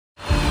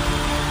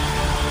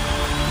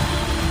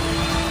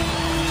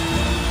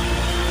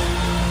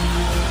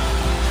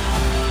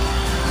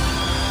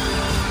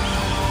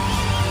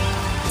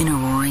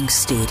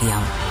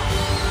stadium.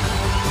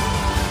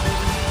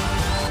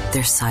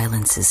 Their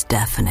silence is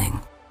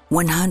deafening.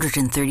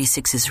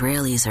 136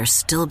 Israelis are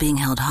still being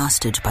held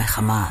hostage by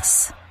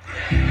Hamas.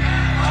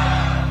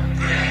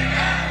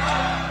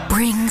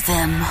 Bring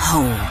them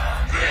home.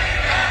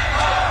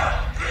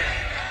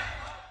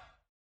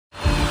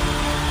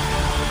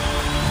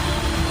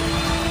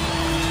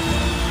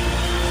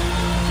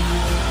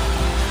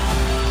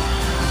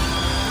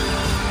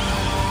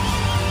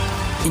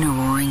 In a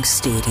roaring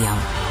stadium,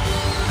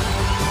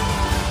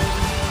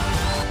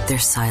 their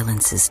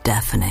silence is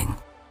deafening.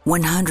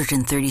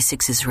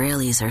 136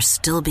 Israelis are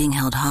still being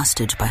held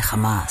hostage by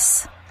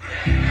Hamas.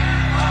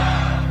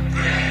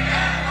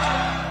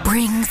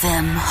 Bring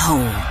them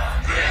home.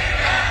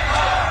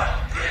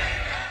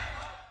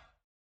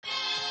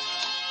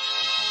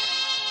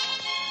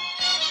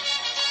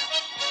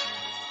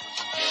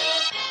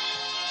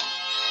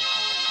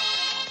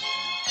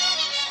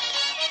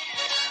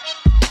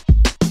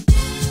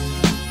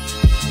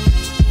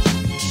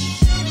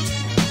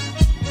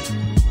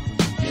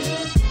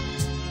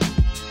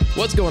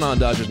 What's going on,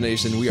 Dodgers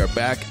Nation? We are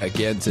back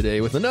again today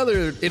with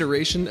another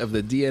iteration of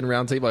the DN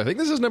Roundtable. I think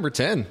this is number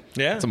 10.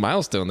 Yeah. It's a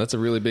milestone. That's a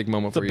really big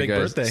moment for you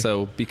guys. Birthday.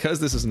 So because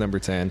this is number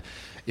 10,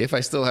 if I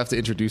still have to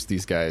introduce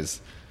these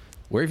guys,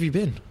 where have you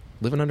been?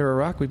 Living under a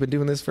rock? We've been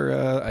doing this for,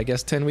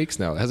 10 weeks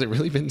now. Has it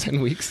really been 10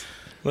 weeks?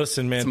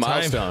 Listen, man, It's a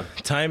milestone.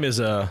 Time is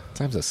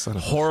Time's a son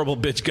of a horrible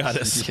bitch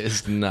goddess.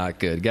 It's not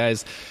good.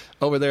 Guys,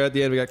 over there at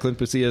the end, we got Clint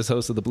Pasillas,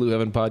 host of the Blue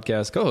Heaven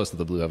Podcast, co-host of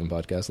the Blue Heaven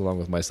Podcast, along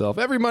with myself,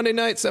 every Monday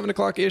night, 7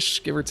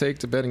 o'clock-ish, give or take,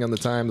 depending on the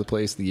time, the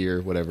place, the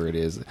year, whatever it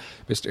is.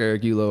 Mr.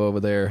 Eric Ulo over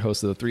there,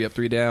 host of the 3 Up,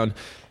 3 Down.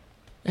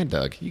 And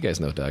Doug. You guys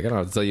know Doug. I don't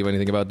have to tell you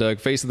anything about Doug.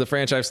 Face of the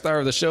franchise, star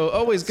of the show.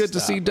 Always good to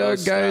see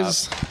Doug,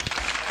 guys.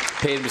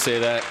 Paid him to say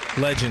that.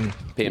 Legend.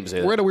 Paid him to say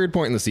that. We're at a weird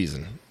point in the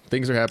season.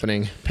 Things are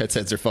happening. Pets'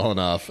 heads are falling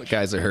off.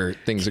 Guys are hurt.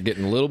 Things are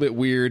getting a little bit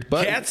weird.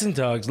 But Cats and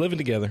dogs living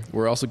together.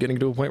 we're also getting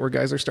to a point where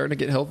guys are starting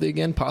to get healthy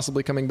again,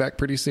 possibly coming back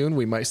pretty soon.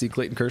 We might see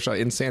Clayton Kershaw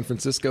in San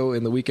Francisco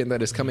in the weekend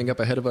that is coming up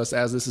ahead of us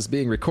as this is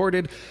being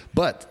recorded.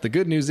 But the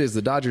good news is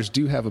the Dodgers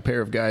do have a pair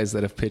of guys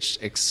that have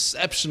pitched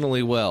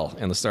exceptionally well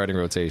in the starting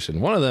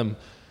rotation. One of them,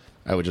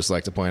 I would just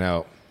like to point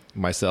out,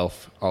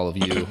 myself, all of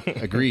you,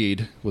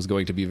 agreed was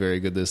going to be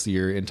very good this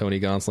year in Tony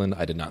Gonsolin.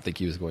 I did not think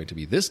he was going to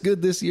be this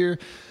good this year.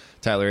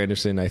 Tyler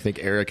Anderson, I think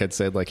Eric had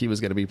said like he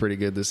was going to be pretty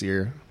good this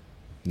year.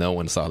 No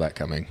one saw that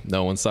coming.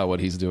 No one saw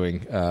what he's doing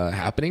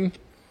happening.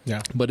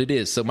 Yeah. But it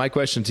is. So my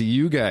question to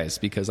you guys,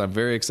 because I'm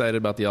very excited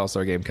about the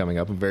All-Star game coming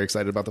up. I'm very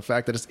excited about the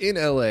fact that it's in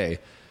L.A.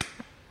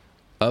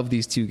 Of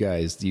these two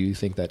guys, do you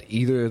think that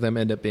either of them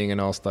end up being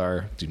an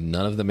All-Star? Do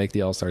none of them make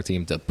the All-Star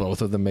team? Do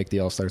both of them make the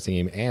All-Star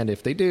team? And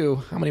if they do,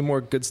 how many more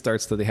good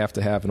starts do they have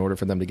to have in order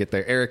for them to get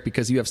there? Eric,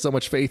 because you have so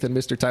much faith in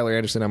Mr. Tyler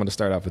Anderson, I'm going to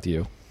start off with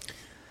you.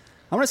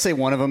 I'm going to say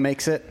one of them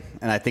makes it,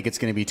 and I think it's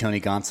going to be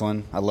Tony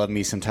Gonsolin. I love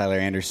me some Tyler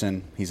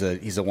Anderson. He's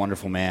a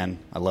wonderful man.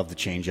 I love the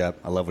changeup.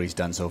 I love what he's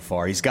done so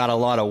far. He's got a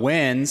lot of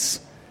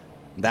wins.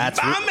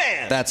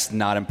 That's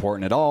not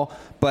important at all.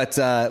 But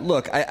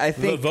look, I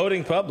think The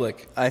voting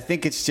public. I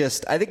think it's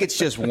just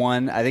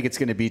one. I think it's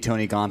going to be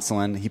Tony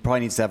Gonsolin. He probably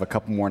needs to have a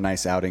couple more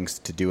nice outings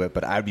to do it,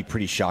 but I'd be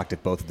pretty shocked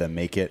if both of them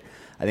make it.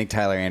 I think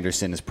Tyler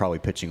Anderson is probably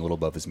pitching a little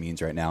above his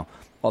means right now,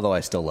 although I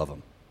still love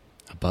him.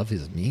 Above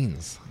his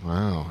means.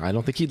 Wow. I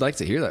don't think he'd like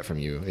to hear that from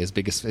you,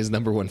 his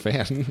number one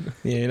fan.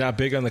 Yeah, you're not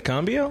big on the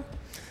combio?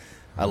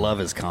 I love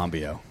his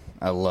combio.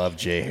 I love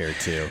Jay Hair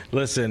too.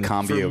 Listen,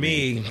 Combio for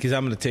me, because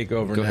I'm going to take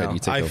over Go now. ahead, you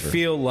take I over.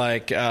 feel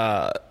like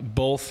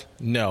both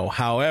no.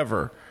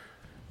 However,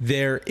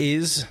 there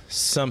is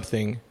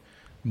something,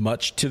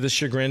 much to the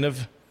chagrin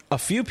of a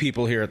few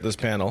people here at this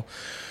panel,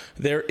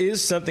 there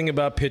is something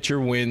about pitcher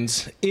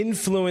wins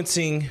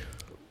influencing,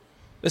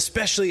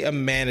 especially a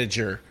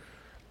manager.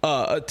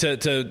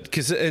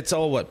 Because it's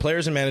all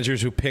players and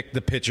managers who pick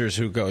the pitchers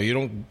who go.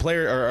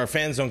 Our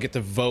fans don't get to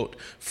vote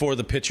for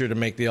the pitcher to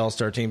make the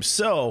All-Star team.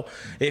 So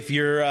if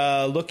you're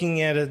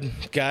looking at a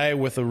guy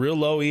with a real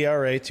low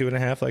ERA,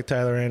 2.5 like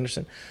Tyler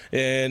Anderson,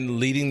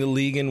 and leading the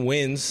league in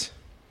wins,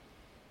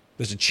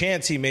 there's a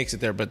chance he makes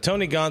it there. But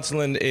Tony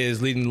Gonsolin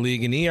is leading the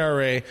league in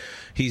ERA.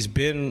 He's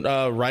been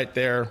right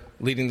there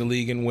leading the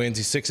league in wins.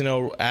 He's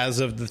 6-0 as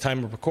of the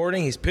time of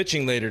recording. He's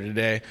pitching later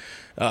today.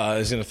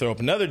 He's going to throw up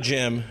another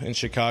gym in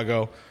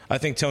Chicago. I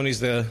think Tony's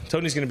going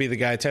to be the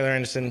guy. Tyler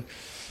Anderson,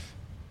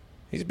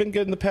 he's been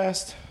good in the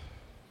past.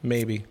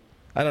 Maybe.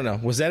 I don't know.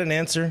 Was that an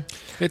answer?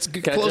 It's I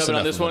close jump in enough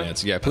on this of an one?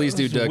 answer. Yeah, please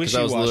do, Doug, because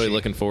I was literally Wishy-washy.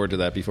 looking forward to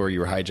that before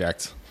you were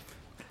hijacked.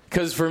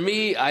 Because for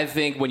me, I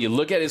think when you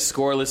look at his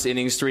scoreless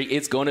inning streak,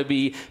 it's going to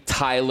be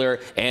Tyler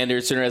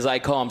Anderson, or as I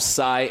call him,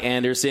 Cy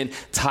Anderson,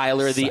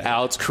 Tyler the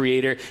outs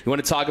creator. You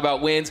want to talk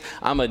about wins?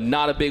 I'm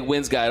not a big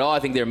wins guy at all. I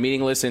think they're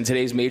meaningless in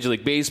today's Major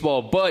League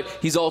Baseball, but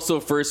he's also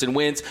first in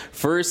wins,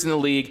 first in the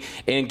league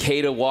in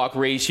K to walk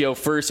ratio,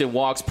 first in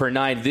walks per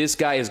 9. This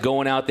guy is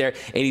going out there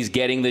and he's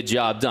getting the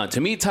job done. To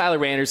me,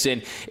 Tyler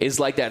Anderson is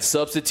like that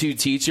substitute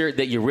teacher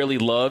that you really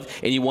love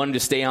and you want him to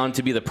stay on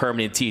to be the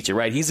permanent teacher,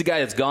 right? He's the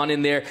guy that's gone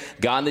in there,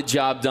 gotten the the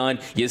job done.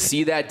 You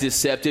see that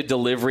deceptive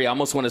delivery. I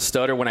almost want to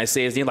stutter when I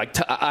say his name, like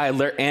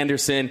Tyler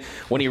Anderson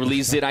when he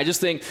released it. I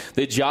just think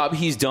the job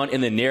he's done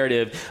in the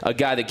narrative, a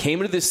guy that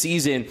came into the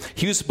season,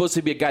 he was supposed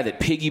to be a guy that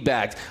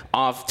piggybacked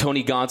off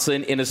Tony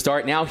Gonsolin in the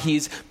start. Now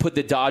he's put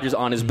the Dodgers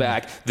on his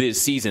back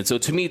this season. So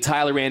to me,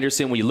 Tyler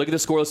Anderson, when you look at the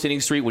scoreless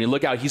inning streak, when you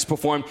look how he's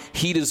performed,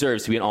 he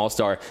deserves to be an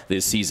all-star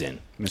this season.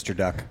 Mr.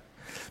 Duck.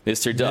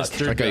 Mr.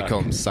 Duck. I like how you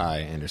call him Cy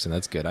Anderson.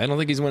 That's good. I don't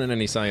think he's winning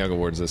any Cy Young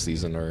Awards this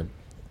season or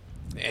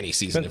any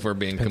season, if we're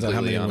being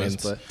completely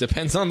honest. But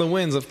depends on the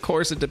wins. Of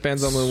course, it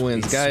depends on the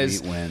wins. Guys,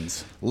 sweet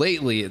wins.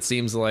 Lately, it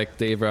seems like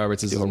Dave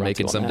Roberts is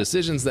making some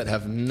decisions that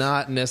have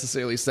not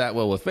necessarily sat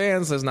well with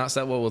fans, has not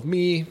sat well with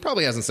me,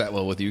 probably hasn't sat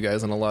well with you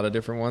guys on a lot of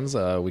different ones.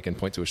 We can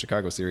point to a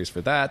Chicago series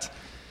for that.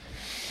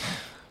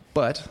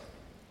 But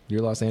your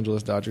Los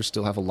Angeles Dodgers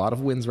still have a lot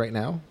of wins right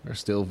now. They're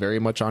still very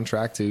much on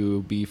track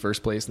to be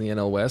first place in the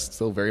NL West,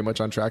 still very much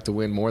on track to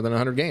win more than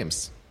 100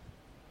 games.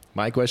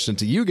 My question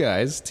to you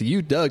guys, to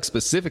you, Doug,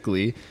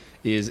 specifically,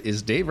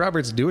 is Dave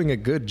Roberts doing a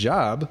good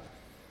job,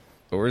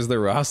 or is the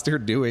roster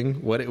doing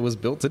what it was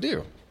built to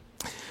do?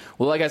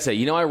 Well, like I said,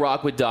 I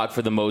rock with Doc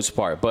for the most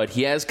part, but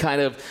he has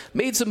kind of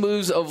made some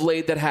moves of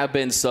late that have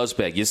been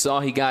suspect. You saw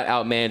he got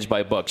outmanaged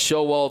by Buck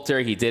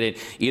Showalter. He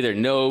didn't either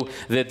know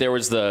that there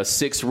was the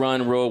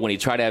 6-run rule when he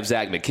tried to have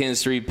Zach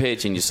McKinstry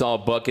pitch, and you saw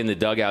Buck in the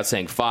dugout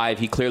saying 5.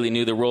 He clearly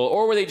knew the rule.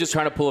 Or were they just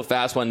trying to pull a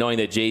fast one knowing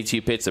that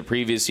JT pitched the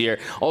previous year?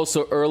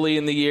 Also, early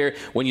in the year,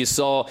 when you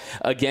saw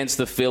against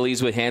the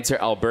Phillies with Hanser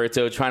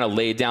Alberto trying to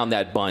lay down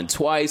that bunt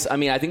twice. I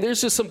mean, I think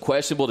there's just some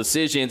questionable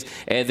decisions.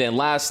 And then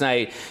last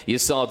night, you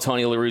saw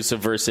Tony La Russa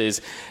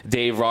versus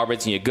Dave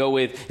Roberts, and you go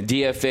with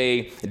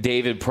DFA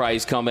David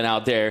Price coming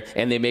out there,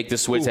 and they make the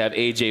switch to have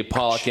AJ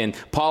Pollock. And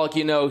Pollock,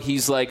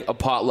 he's like a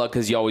potluck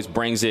because he always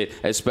brings it,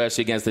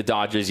 especially against the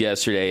Dodgers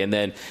yesterday. And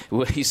then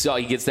he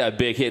gets that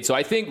big hit. So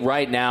I think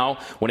right now,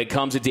 when it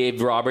comes to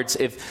Dave Roberts,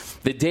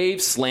 if the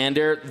Dave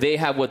slander, they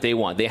have what they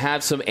want. They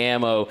have some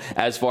ammo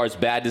as far as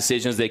bad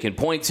decisions they can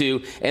point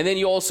to. And then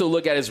you also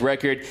look at his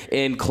record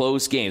in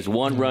close games,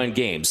 1-run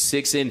games,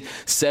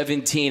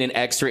 6-17 in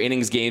extra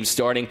innings games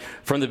starting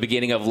from the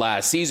beginning of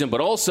last season,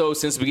 but also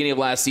since the beginning of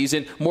last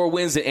season, more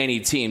wins than any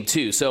team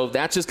too. So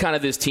that's just kind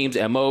of this team's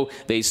MO.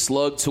 They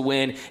slug to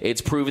win. It's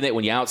proven that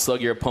when you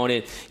outslug your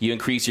opponent, you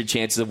increase your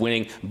chances of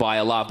winning by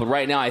a lot. But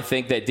right now, I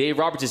think that Dave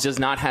Roberts it's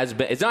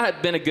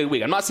not been a good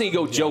week. I'm not saying you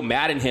go Joe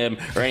Madden him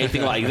or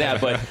anything like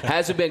that, but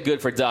hasn't been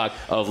good for Doc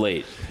of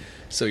late.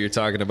 So you're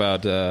talking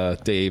about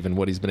Dave and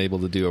what he's been able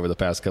to do over the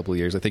past couple of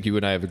years. I think you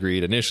and I have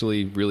agreed.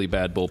 Initially, really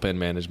bad bullpen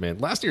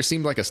management. Last year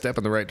seemed like a step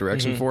in the right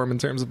direction for him in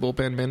terms of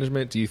bullpen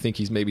management. Do you think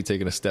he's maybe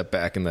taken a step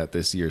back in that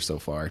this year so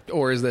far?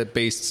 Or is that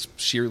based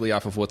sheerly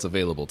off of what's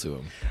available to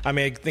him? I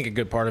mean, I think a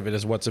good part of it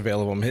is what's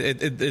available.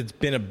 It's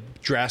been a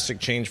drastic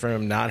change for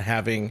him not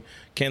having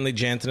Kenley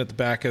Jansen at the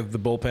back of the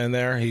bullpen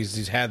there.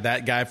 He's had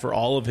that guy for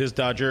all of his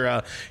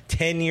Dodger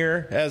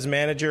tenure as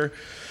manager.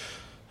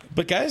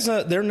 But, guys,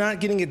 they're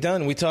not getting it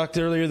done. We talked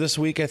earlier this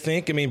week, I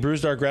think. I mean,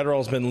 Brusdar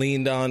Graterol's been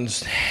leaned on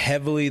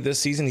heavily this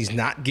season. He's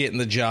not getting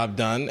the job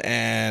done.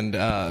 And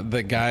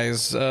the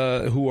guys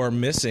who are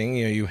missing,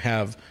 you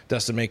have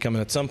Dustin May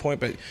coming at some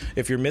point. But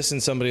if you're missing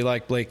somebody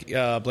like Blake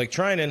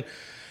Trinan,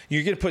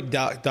 you're going to put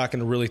Doc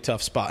in a really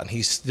tough spot. And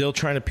he's still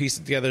trying to piece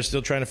it together,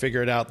 still trying to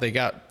figure it out. They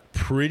got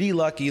pretty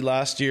lucky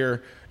last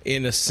year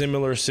in a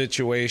similar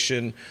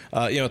situation.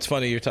 It's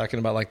funny you're talking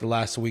about like the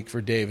last week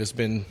for Dave has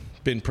been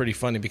pretty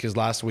funny because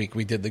last week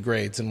we did the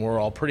grades and we're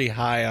all pretty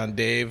high on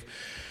Dave,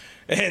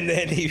 and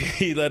then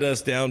he let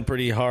us down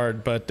pretty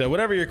hard. But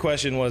whatever your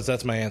question was,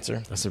 that's my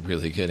answer. That's a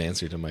really good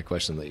answer to my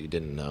question that you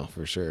didn't know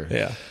for sure.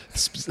 Yeah.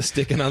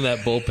 Sticking on that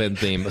bullpen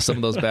theme, some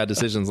of those bad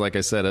decisions, like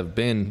I said, have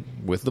been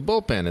with the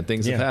bullpen, and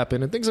things have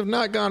happened, and things have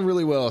not gone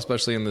really well,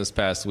 especially in this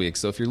past week.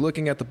 So if you're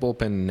looking at the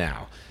bullpen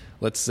now,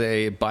 let's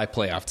say by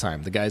playoff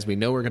time, the guys we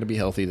know are going to be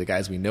healthy, the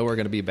guys we know are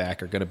going to be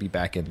back are going to be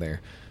back in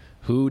there.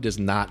 Who does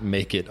not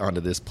make it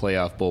onto this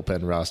playoff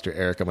bullpen roster?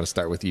 Eric, I'm going to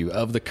start with you.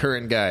 Of the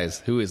current guys,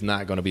 who is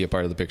not going to be a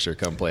part of the picture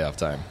come playoff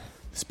time?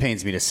 This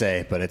pains me to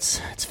say, but it's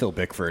Phil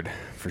Bickford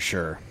for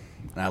sure.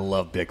 And I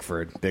love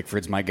Bickford.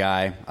 Bickford's my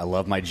guy. I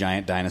love my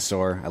giant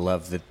dinosaur. I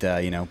love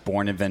that,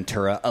 born in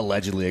Ventura,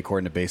 allegedly,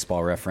 according to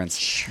Baseball Reference.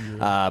 Sure.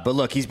 But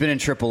look, he's been in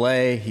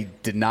AAA. He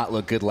did not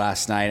look good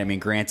last night. I mean,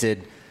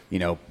 granted,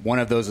 one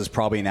of those is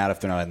probably an out if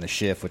they're not in the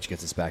shift, which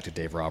gets us back to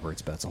Dave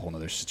Roberts, but that's a whole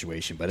other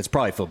situation. But it's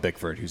probably Phil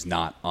Bickford who's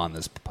not on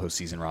this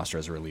postseason roster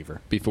as a reliever.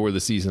 Before the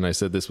season, I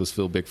said this was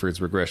Phil Bickford's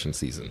regression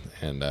season.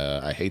 And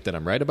I hate that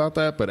I'm right about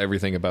that, but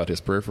everything about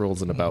his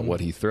peripherals and about what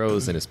he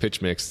throws and his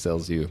pitch mix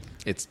tells you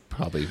it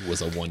probably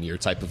was a one-year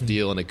type of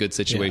deal in a good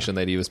situation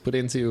that he was put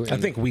into. I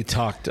think we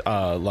talked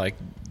like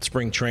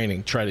spring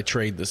training, try to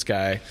trade this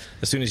guy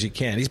as soon as you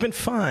can. He's been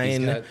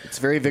fine. It's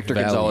very Victor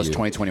Gonzalez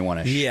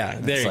 2021-ish. Yeah,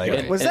 there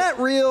you go. Was that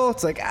real? still,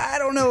 it's like, I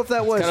don't know if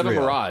that was kind of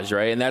real. a mirage,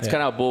 right? And that's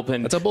kind of how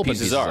bullpen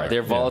pieces are.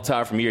 They're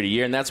volatile from year to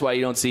year, and that's why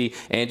you don't see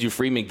Andrew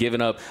Friedman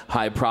giving up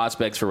high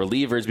prospects for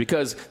relievers,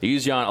 because they're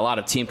usually on a lot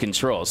of team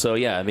control. So,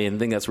 yeah, I mean, I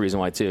think that's the reason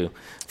why, too.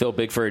 Phil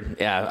Bickford,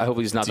 yeah, I hope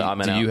he's not the odd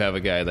man out. Do you have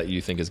a guy that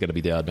you think is going to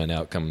be the odd man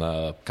out come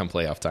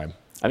playoff time?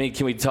 I mean,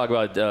 can we talk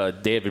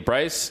about David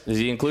Price? Is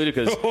he included?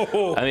 Because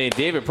I mean,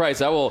 David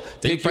Price, I will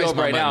pick you up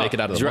right now. Make it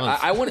out of the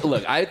month.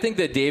 Look. I think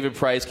that David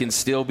Price can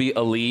still be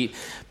elite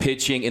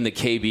pitching in the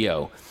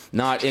KBO.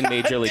 Not in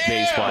Major League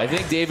Baseball. I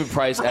think David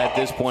Price, at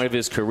this point of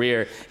his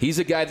career, he's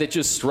a guy that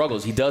just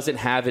struggles. He doesn't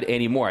have it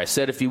anymore. I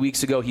said a few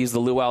weeks ago he's the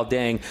Luau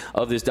Deng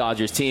of this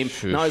Dodgers team.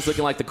 Now he's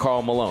looking like the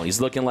Karl Malone.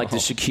 He's looking like the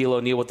Shaquille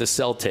O'Neal with the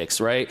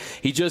Celtics, right?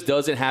 He just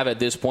doesn't have it at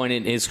this point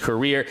in his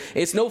career.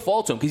 It's no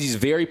fault to him because he's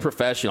very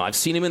professional. I've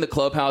seen him in the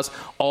clubhouse,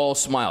 all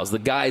smiles. The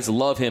guys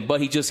love him,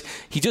 but he just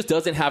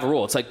doesn't have a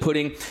role. It's like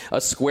putting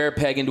a square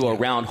peg into a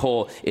round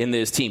hole in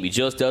this team. He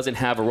just doesn't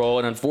have a role,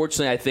 and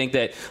unfortunately, I think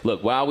that,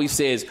 look, what we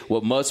say is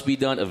what must be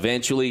done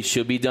eventually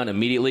should be done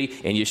immediately,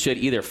 and you should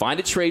either find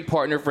a trade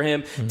partner for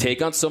him,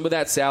 take on some of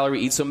that salary,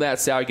 eat some of that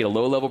salary, get a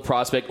low-level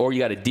prospect, or you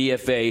got a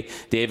DFA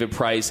David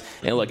Price.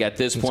 And look, at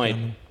this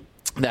point,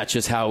 that's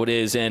just how it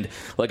is. And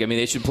look, I mean,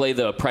 they should play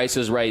the Price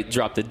is Right,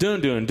 drop the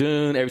dun dun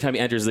dun every time he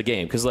enters the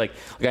game, because like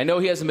I know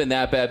he hasn't been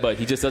that bad, but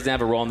he just doesn't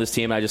have a role on this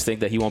team. I just think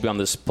that he won't be on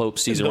this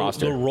postseason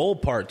roster. The role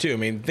part too. I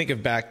mean,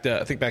 think back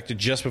to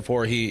just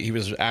before he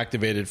was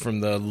activated from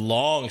the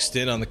long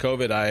stint on the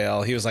COVID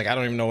IL. He was like, I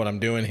don't even know what I'm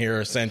doing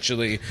here.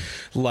 Essentially,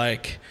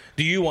 like,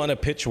 do you want to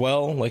pitch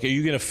well? Like, are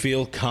you going to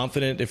feel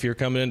confident if you're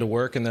coming into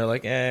work and they're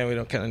like, we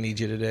don't kind of need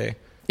you today?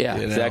 Yeah,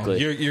 exactly.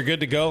 You're good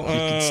to go. You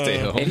can stay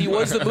home. And he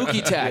was the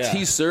Mookie tax.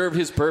 He served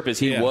his purpose.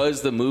 He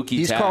was the Mookie tax.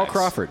 He's Carl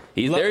Crawford.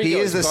 He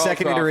is the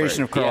second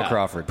iteration of Carl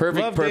Crawford.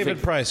 Perfect.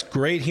 David Price.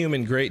 Great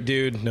human, great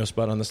dude. No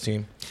spot on this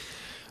team.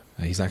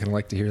 He's not going to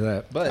like to hear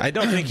that. But I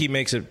don't think he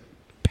makes it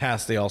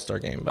past the All-Star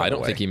game. I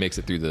don't think he makes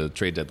it through the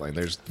trade deadline.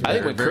 I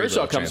think when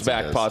Kershaw comes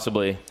back,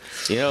 possibly.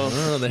 You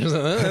know, there's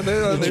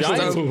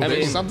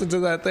something to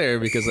that there,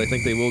 because I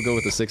think they will go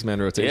with the six-man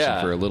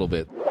rotation for a little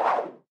bit.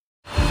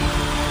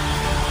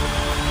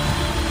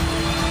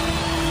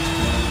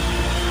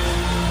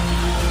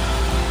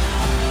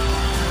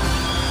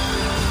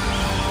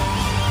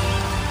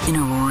 In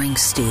a roaring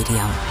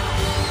stadium,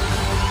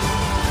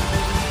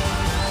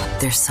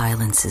 their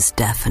silence is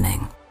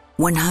deafening.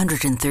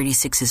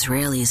 136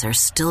 Israelis are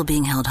still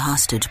being held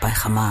hostage by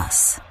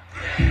Hamas.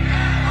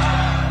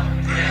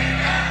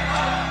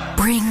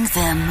 Bring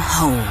them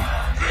home.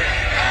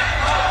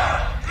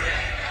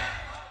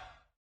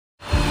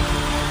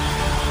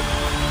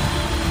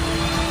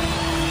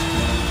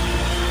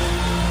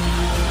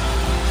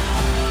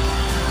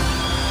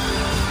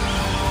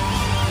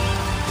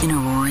 In a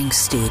roaring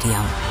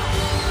stadium,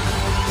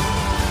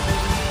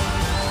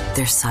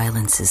 their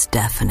silence is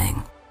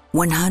deafening.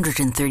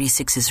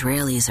 136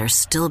 Israelis are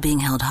still being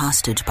held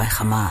hostage by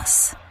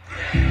Hamas.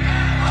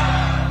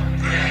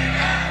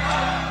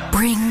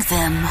 Bring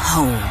them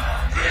home.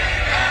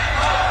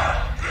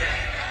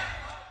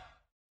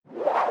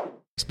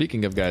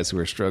 Speaking of guys who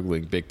are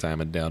struggling big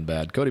time and down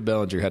bad, Cody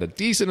Bellinger had a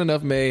decent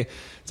enough May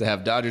to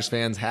have Dodgers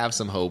fans have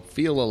some hope,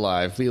 feel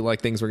alive, feel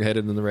like things were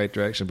headed in the right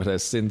direction. But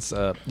has since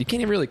you can't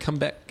even really come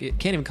back. You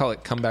can't even call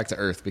it come back to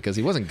earth, because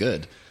he wasn't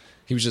good.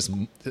 He was just,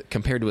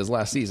 compared to his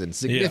last season,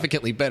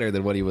 significantly better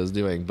than what he was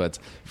doing. But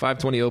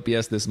 520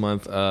 OPS this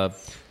month. I'm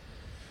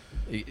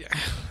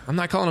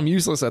not calling him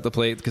useless at the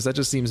plate, because that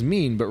just seems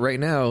mean. But right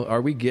now, are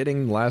we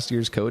getting last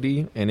year's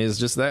Cody? And is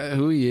just that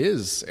who he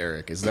is,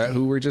 Eric? Is that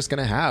who we're just going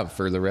to have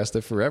for the rest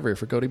of forever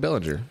for Cody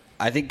Bellinger?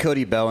 I think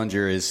Cody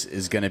Bellinger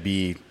is going to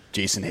be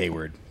Jason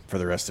Hayward for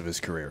the rest of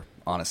his career,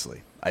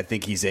 honestly. I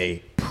think he's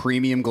a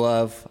premium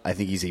glove. I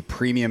think he's a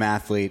premium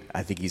athlete.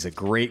 I think he's a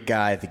great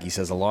guy. I think he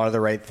says a lot of the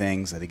right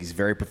things. I think he's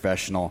very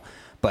professional.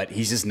 But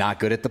he's just not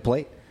good at the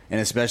plate. And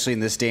especially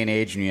in this day and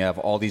age, when you have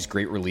all these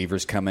great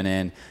relievers coming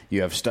in,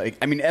 you have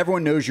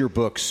everyone knows your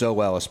book so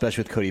well,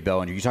 especially with Cody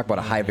Bellinger. You talk about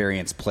a high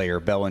variance player.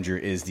 Bellinger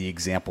is the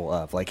example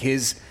of. Like,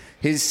 his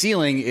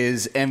ceiling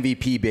is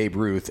MVP Babe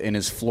Ruth, and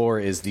his floor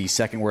is the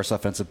second worst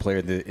offensive player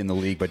in the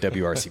league by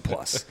WRC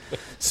plus.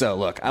 So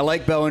look, I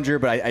like Bellinger,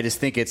 but I just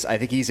think he's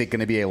going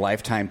to be a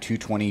lifetime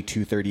 220,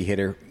 230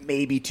 hitter,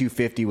 maybe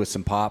 250 with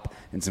some pop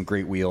and some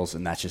great wheels,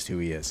 and that's just who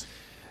he is.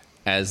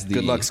 As the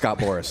good luck, Scott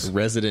Boras,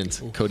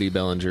 resident Cody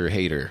Bellinger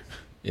hater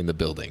in the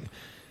building,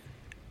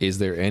 is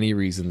there any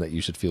reason that you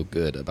should feel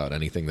good about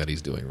anything that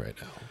he's doing right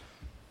now,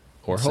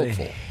 or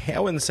hopeful? I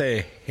wouldn't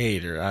say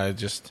hater.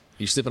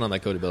 You're sipping on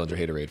that Cody Bellinger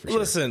haterade for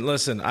sure.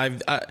 Listen.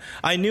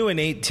 I knew in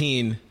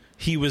 18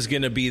 he was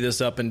going to be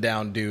this up and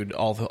down dude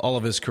all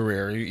of his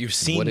career. You've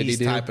seen what did these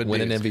he do? Type of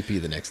win dudes. an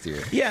MVP the next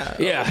year.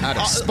 Yeah. Out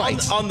of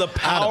spite. On the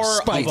power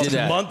of a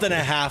that. month and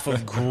a half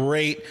of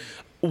great,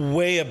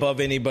 way above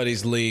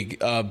anybody's league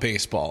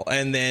baseball.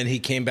 And then he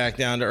came back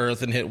down to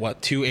earth and hit,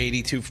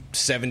 280,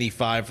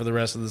 275 for the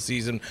rest of the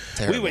season.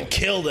 Terrible. We would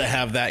kill to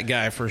have that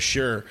guy for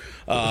sure.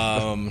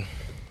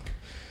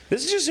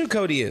 This is just who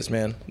Cody is,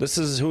 man. This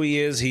is who he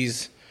is.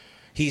 He's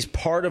He's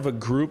part of a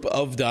group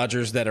of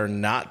Dodgers that are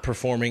not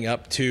performing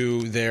up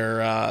to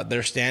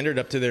their standard,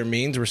 up to their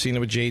means. We're seeing it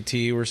with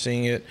JT. We're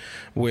seeing it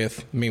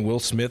with, Will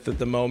Smith at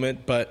the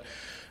moment. But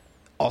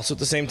also at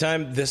the same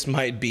time, this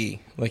might be,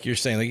 like you're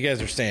saying, like you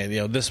guys are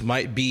saying, this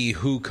might be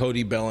who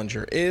Cody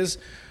Bellinger is.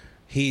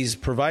 He's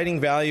providing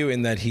value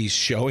in that he's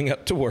showing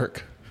up to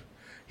work.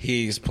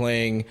 He's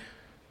playing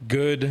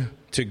good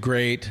to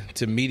great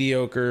to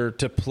mediocre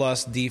to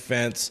plus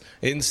defense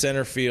in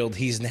center field.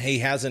 He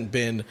hasn't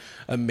been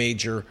a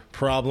major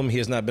problem. He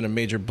has not been a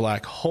major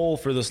black hole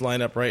for this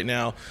lineup right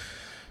now.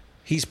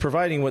 He's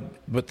providing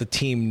what the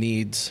team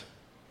needs,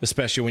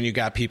 especially when you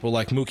got people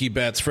like Mookie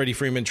Betts, Freddie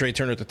Freeman, Trey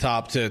Turner at the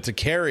top to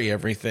carry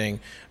everything.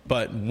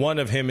 But one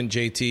of him and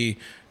JT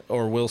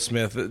or Will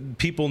Smith,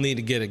 people need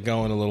to get it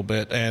going a little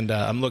bit. And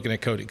I'm looking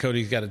at Cody.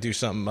 Cody's got to do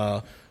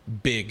something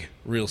big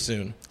real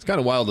soon. It's kind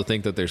of wild to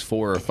think that there's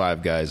 4 or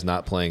 5 guys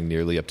not playing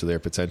nearly up to their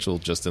potential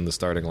just in the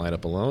starting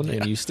lineup alone,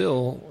 and you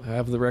still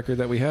have the record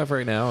that we have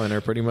right now and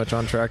are pretty much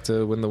on track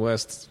to win the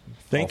West.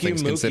 Thank you,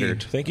 Mookie.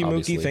 Considered, Thank you,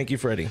 obviously. Mookie. Thank you,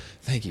 Freddie.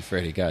 Thank you,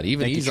 Freddie. God,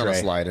 even he's on a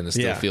slide, and it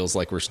still feels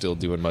like we're still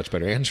doing much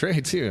better. And Trey,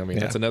 too. I mean,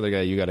 that's another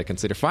guy you got to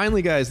consider.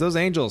 Finally, guys, those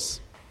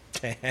Angels.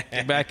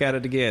 They're back at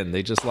it again.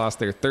 They just lost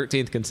their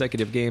 13th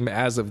consecutive game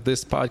as of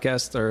this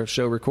podcast or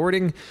show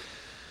recording.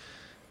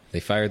 They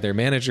fired their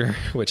manager,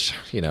 which,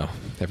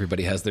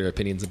 everybody has their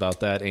opinions about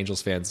that.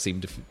 Angels fans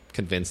seem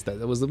convinced that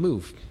was the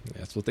move.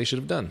 That's what they should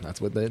have done.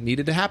 That's what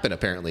needed to happen,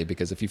 apparently,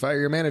 because if you fire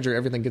your manager,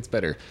 everything gets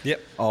better.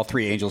 Yep. All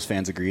 3 Angels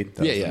fans agreed.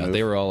 Yeah.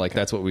 They were all like,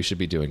 that's what we should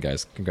be doing,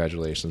 guys.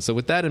 Congratulations. So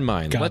with that in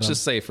mind, let's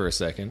just say for a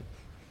second,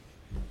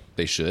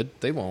 they should.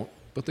 They won't,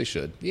 but they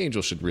should. The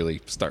Angels should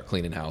really start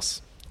cleaning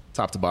house.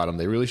 Top to bottom,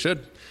 they really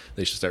should.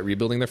 They should start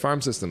rebuilding their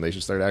farm system. They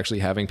should start actually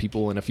having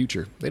people in a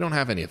future. They don't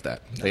have any of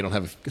that. No. They don't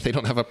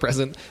have a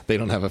present. They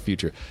don't have a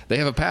future. They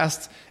have a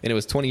past, and it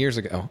was 20 years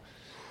ago,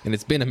 and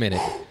it's been a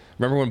minute.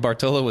 Remember when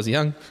Bartolo was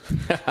young?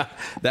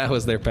 That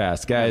was their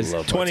past, guys.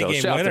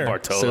 20-game winner.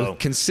 So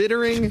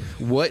considering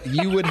what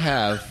you would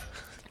have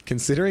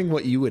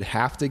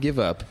to give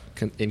up,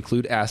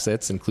 include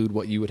assets, include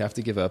what you would have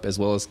to give up, as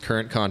well as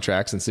current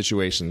contracts and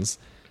situations,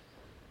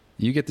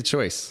 you get the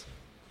choice.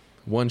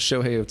 1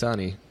 Shohei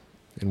Ohtani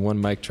and 1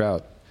 Mike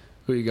Trout.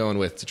 Who are you going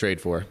with to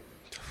trade for?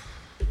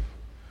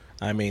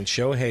 I mean,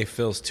 Shohei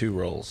fills 2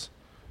 roles.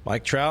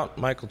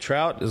 Michael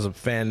Trout is a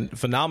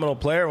phenomenal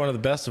player, one of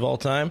the best of all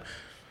time.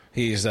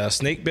 He's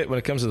snake bit when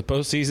it comes to the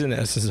postseason,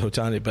 as is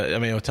Ohtani. But, I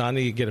mean,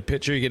 Ohtani, you get a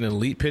pitcher, you get an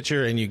elite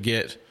pitcher, and you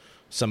get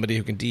somebody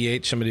who can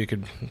DH, somebody who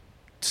could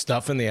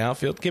stuff in the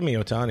outfield. Give me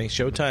Ohtani.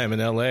 Showtime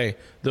in L.A.,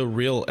 the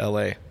real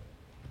L.A.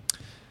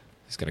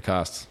 He's going to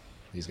cost.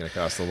 He's going to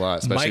cost a lot,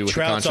 especially Mike with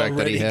Trout's the contract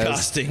that he has.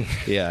 Costing.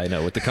 Yeah, I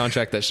know. With the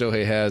contract that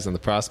Shohei has and the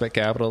prospect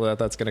capital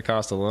that's going to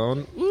cost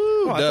alone.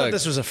 I thought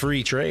this was a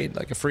free trade,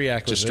 like a free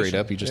acquisition. Just straight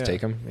up, you just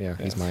take him? Yeah,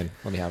 he's mine.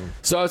 Let me have him.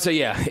 So I would say,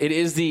 it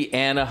is the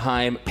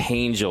Anaheim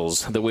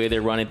Angels, the way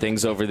they're running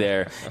things over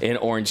there in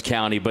Orange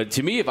County. But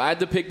to me, if I had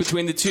to pick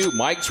between the two,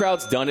 Mike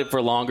Trout's done it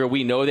for longer.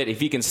 We know that if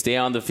he can stay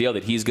on the field,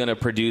 that he's going to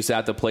produce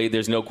at the plate.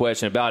 There's no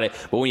question about it.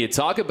 But when you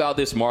talk about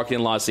this market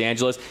in Los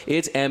Angeles,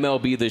 it's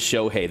MLB the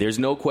Shohei. There's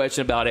no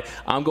question about it.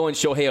 I'm going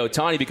Shohei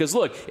Ohtani because,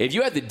 look, if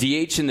you had the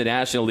DH in the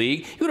National League,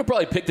 you would have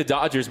probably picked the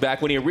Dodgers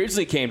back when he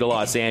originally came to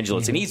Los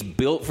Angeles. And he's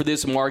built for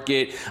this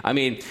market. I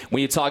mean,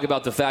 when you talk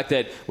about the fact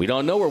that we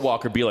don't know where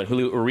Walker Buehler and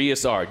Julio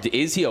Urias are,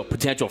 is he a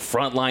potential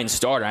frontline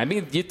starter? I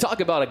mean, you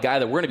talk about a guy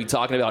that we're going to be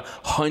talking about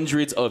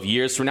hundreds of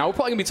years from now. We're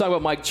probably going to be talking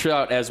about Mike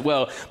Trout as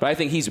well, but I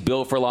think he's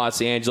built for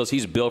Los Angeles.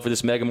 He's built for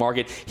this mega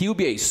market. He will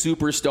be a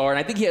superstar, and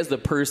I think he has the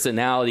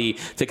personality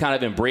to kind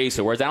of embrace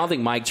it, whereas I don't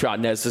think Mike Trout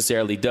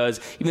necessarily does.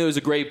 Even though he's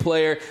a great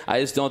player, I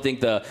just don't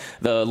think the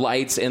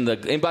lights and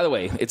by the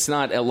way, it's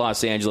not at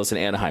Los Angeles and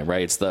Anaheim,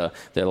 right? It's the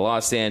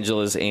Los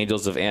Angeles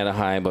Angels of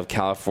Anaheim, of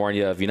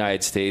California, of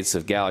United States,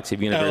 of Galaxy,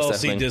 of Universe.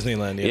 LLC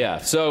Disneyland, yeah.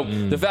 So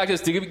the fact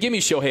is, to give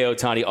me Shohei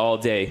Ohtani all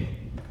day.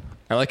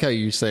 I like how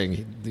you're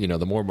saying,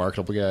 the more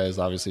marketable guy is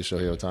obviously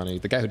Shohei Ohtani.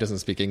 The guy who doesn't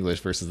speak English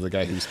versus the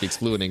guy who speaks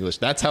fluent English.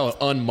 That's how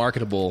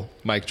unmarketable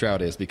Mike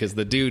Trout is, because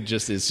the dude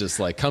just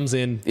like comes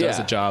in, does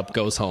a job,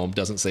 goes home,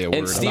 doesn't say a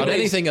word about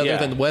anything other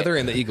than weather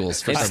and the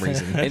Eagles for some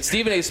reason. And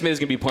Stephen A. Smith is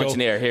going to be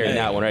punching air here in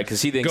that one, right?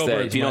 Because he thinks that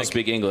if you don't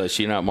speak English,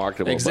 you're not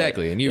marketable.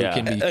 Exactly. And you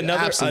can be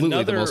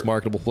absolutely the most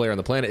marketable player on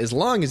the planet as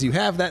long as you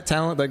have that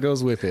talent that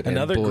goes with it.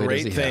 Another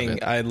great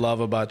thing I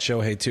love about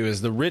Shohei, too, is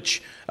the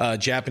rich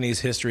Japanese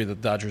history that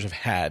the Dodgers have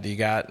had.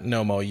 You got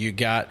Nomo. You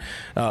got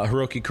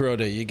Hiroki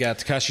Kuroda. You got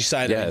Takashi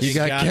Saito. Yes. You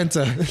got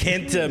Kenta.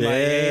 Kenta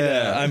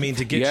Maeda. I mean,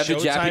 to get you have Showtime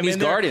the Japanese in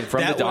there, Guardian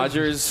from the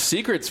Dodgers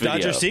Secrets video.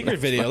 Dodgers Secret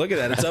video. Look at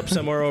that. It's up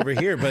somewhere over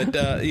here. But,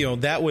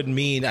 that would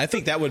mean, I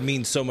think that would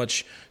mean so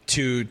much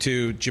to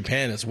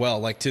Japan as well,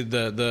 like to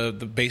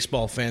the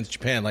baseball fans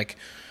Japan, like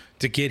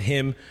to get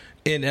him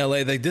in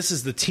L.A. Like, this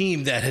is the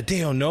team that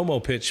Hideo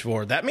Nomo pitched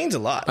for. That means a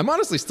lot. I'm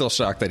honestly still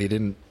shocked that he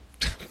didn't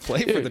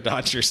play for the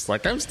Dodgers.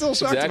 Like, I'm still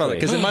shocked about it,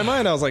 because in my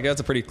mind I was like,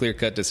 that's a pretty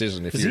clear-cut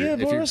decision. Is he a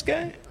Boris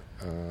guy?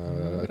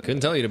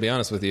 Couldn't tell you, to be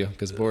honest with you,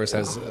 because Boris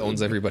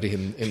owns everybody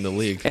in the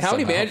league. And how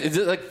many managers? Is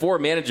it like 4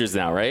 managers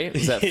now, right?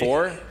 Is that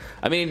 4?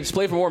 I mean, he's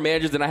played for more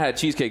managers than I had at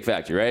Cheesecake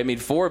Factory, right? I mean,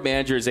 4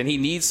 managers, and he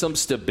needs some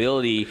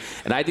stability.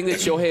 And I think that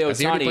Shohei Ohtani... Has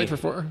he already played for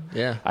 4?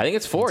 Yeah. I think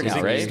it's 4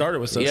 now, right? He started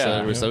with Sosa.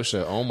 Yeah. With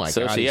Sosa. Oh, my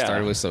God. He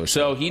started with Sosa.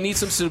 So he needs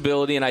some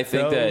stability, and I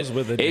think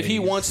that if he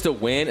wants to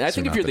win, and I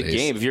think if you're the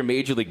game, if you're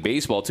Major League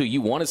Baseball, too, you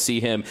want to see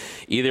him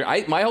either...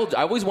 I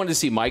always wanted to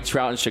see Mike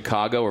Trout in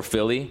Chicago or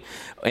Philly,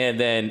 and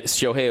then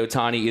Shohei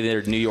Ohtani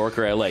either New York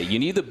or L.A. You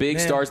need the big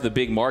stars, the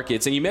big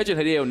markets. And you mentioned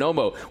Hideo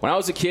Nomo. When I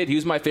was a kid, he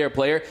was my favorite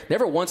player.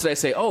 Never once did I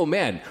say, oh,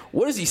 man,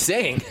 what is he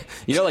saying?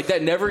 You know, like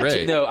that never...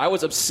 Right. No, I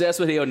was obsessed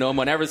with Hideo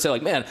Nomo. I never said,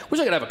 like, man, wish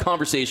I could have a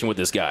conversation with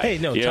this guy. Hey,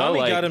 no,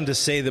 Tommy got him to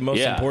say the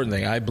most important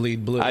thing. I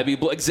bleed blue.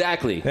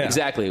 Exactly.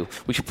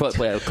 We should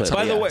play a clip.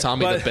 By the way,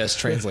 Tommy, the best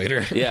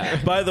translator.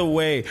 Yeah. By the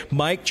way,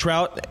 Mike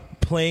Trout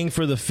playing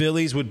for the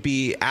Phillies would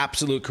be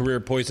absolute career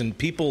poison.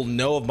 People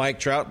know of Mike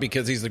Trout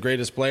because he's the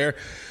greatest player.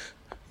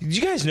 Did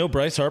you guys know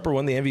Bryce Harper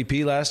won the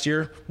MVP last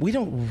year? We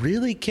don't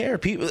really care.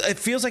 It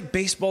feels like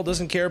baseball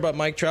doesn't care about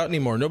Mike Trout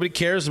anymore. Nobody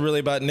cares really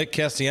about Nick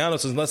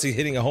Castellanos unless he's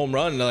hitting a home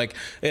run like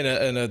in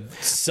a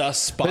sus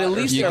spot. But at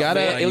least you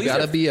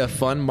gotta be a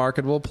fun,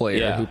 marketable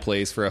player who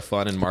plays for a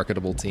fun and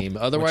marketable team.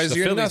 Otherwise,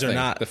 you're Phillies nothing. are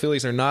not. The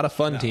Phillies are not a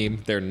fun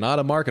team. They're not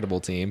a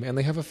marketable team, and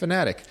they have a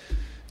fanatic.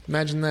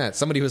 Imagine that.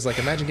 Somebody was like,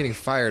 imagine getting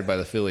fired by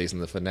the Phillies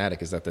and the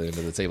fanatic is at the end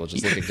of the table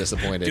just looking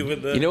disappointed.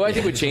 You know what I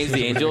think would change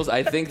the Angels?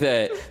 I think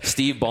that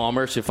Steve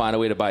Ballmer should find a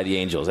way to buy the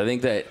Angels. I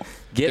think that...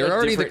 They're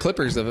already the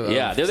Clippers of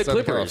they're the Southern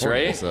Clippers,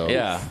 California, right? So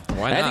yeah.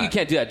 Why not? I think you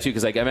can't do that, too,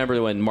 because like, I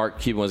remember when Mark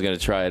Cuban was going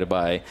to try to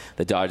buy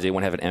the Dodgers. They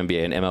wouldn't have an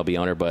NBA and MLB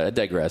owner, but I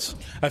digress.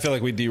 I feel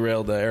like we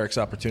derailed Eric's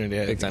opportunity.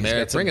 Big time.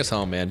 Eric, bring us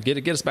home, man.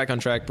 Get us back on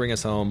track. Bring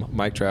us home.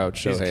 Mike Trout,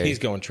 Shohei. He's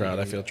going Trout.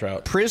 I feel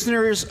Trout.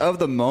 Prisoners of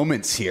the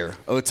moments here.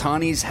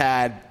 Ohtani's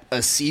had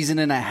a season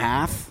and a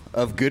half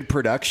of good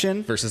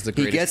production. Versus the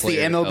he greatest gets the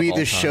player of all MLB The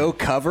time. Show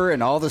cover,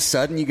 and all of a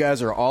sudden you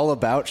guys are all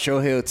about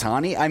Shohei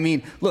Ohtani. I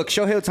mean, look,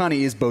 Shohei Ohtani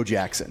is Bo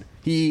Jackson.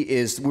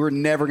 We're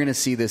never going to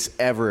see this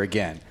ever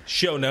again.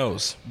 Show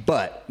knows.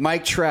 But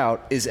Mike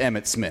Trout is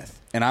Emmitt Smith.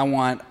 And I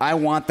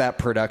want that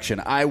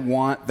production. I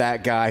want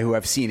that guy who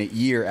I've seen it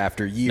year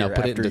after year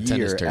after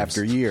year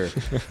after year.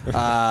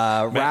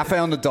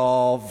 Rafael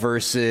Nadal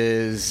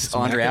versus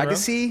Andre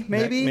Agassi,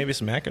 maybe? Maybe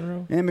some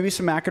McEnroe? Yeah, maybe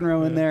some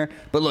McEnroe in there.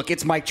 But look,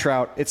 it's Mike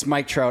Trout. It's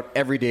Mike Trout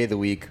every day of the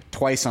week,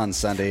 twice on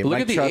Sunday. Look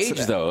Mike at the Trout's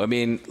age, though. I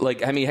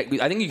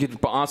think you could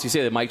honestly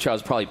say that Mike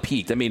Trout's probably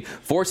peaked. I mean,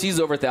 4 seasons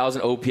over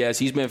 1,000 OPS.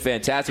 He's been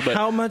fantastic. But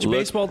how much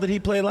baseball did he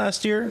play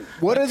last year?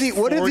 What are the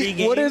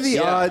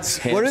odds?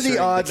 Hamstring, What are the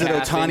odds that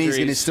calf Ohtani's injuries.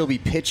 going to still be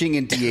pitching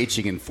and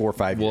DHing in 4 or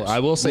 5 years? Well, I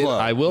will say,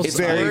 It's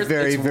very,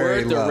 very, it's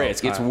very worth the low.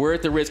 risk. It's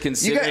worth the risk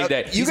considering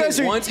that he's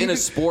a once in a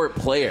sport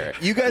player.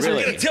 You guys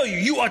really. are I'm going to tell you,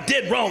 you are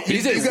dead wrong.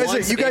 He's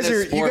You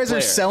guys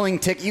are selling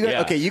tickets.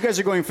 Yeah. Okay, you guys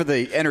are going for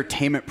the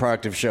entertainment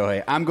product of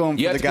Shohei. I'm going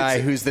for the guy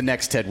who's the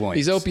next Ted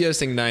Williams. He's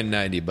OPSing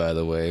 990, by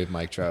the way.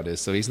 Mike Trout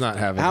is, so he's not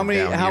having How many-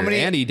 a down how year. many-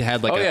 And he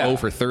had like an 0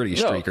 for 30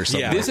 streak or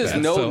something. This like is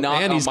that. no knock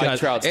and on he's Mike got,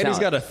 Trout's and he's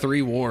talent. got a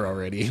 3 WAR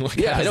already. Like,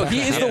 Yeah, I know.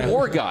 He is the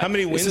war guy. How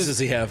many wins does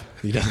he have?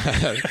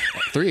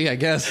 3, I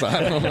guess.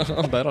 I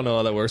don't know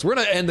how that works. We're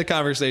going to end the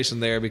conversation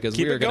there because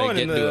Keep we are it going going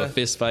to get in into the- a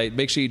fist fight.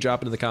 Make sure you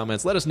drop it in the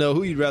comments. Let us know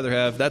who you'd rather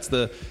have. That's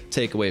the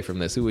takeaway from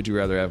this. Who would you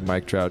rather have?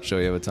 Mike Trout,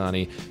 Shohei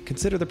Ohtani?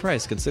 Consider the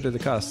price. Consider the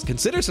cost.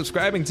 Consider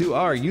subscribing to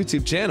our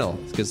YouTube channel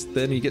because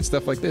then you get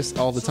stuff like this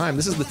all the time.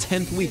 This is the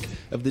 10th week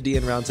of the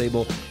DN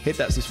Roundtable. Hit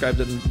that subscribe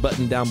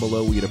button down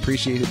below. We'd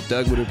appreciate it.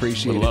 Doug would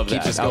appreciate Would it. love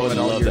Keeps that. us I would going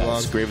all love year that.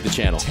 long. Subscribe to the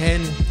channel.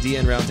 10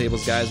 DN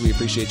Roundtables, guys. We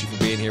appreciate you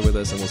for being here with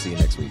us, and we'll see you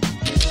next week.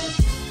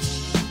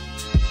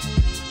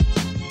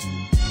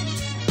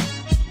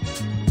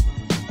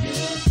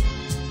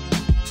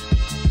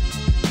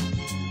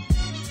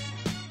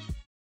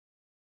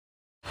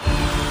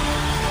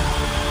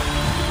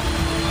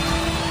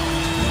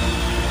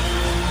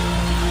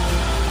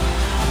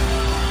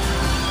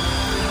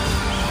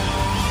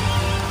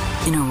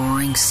 In a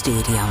roaring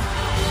stadium,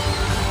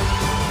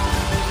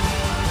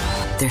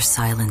 their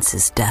silence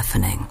is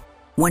deafening.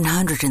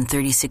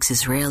 136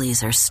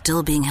 Israelis are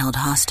still being held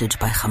hostage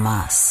by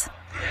Hamas.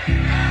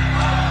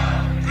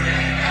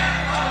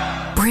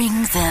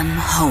 Bring them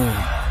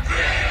home.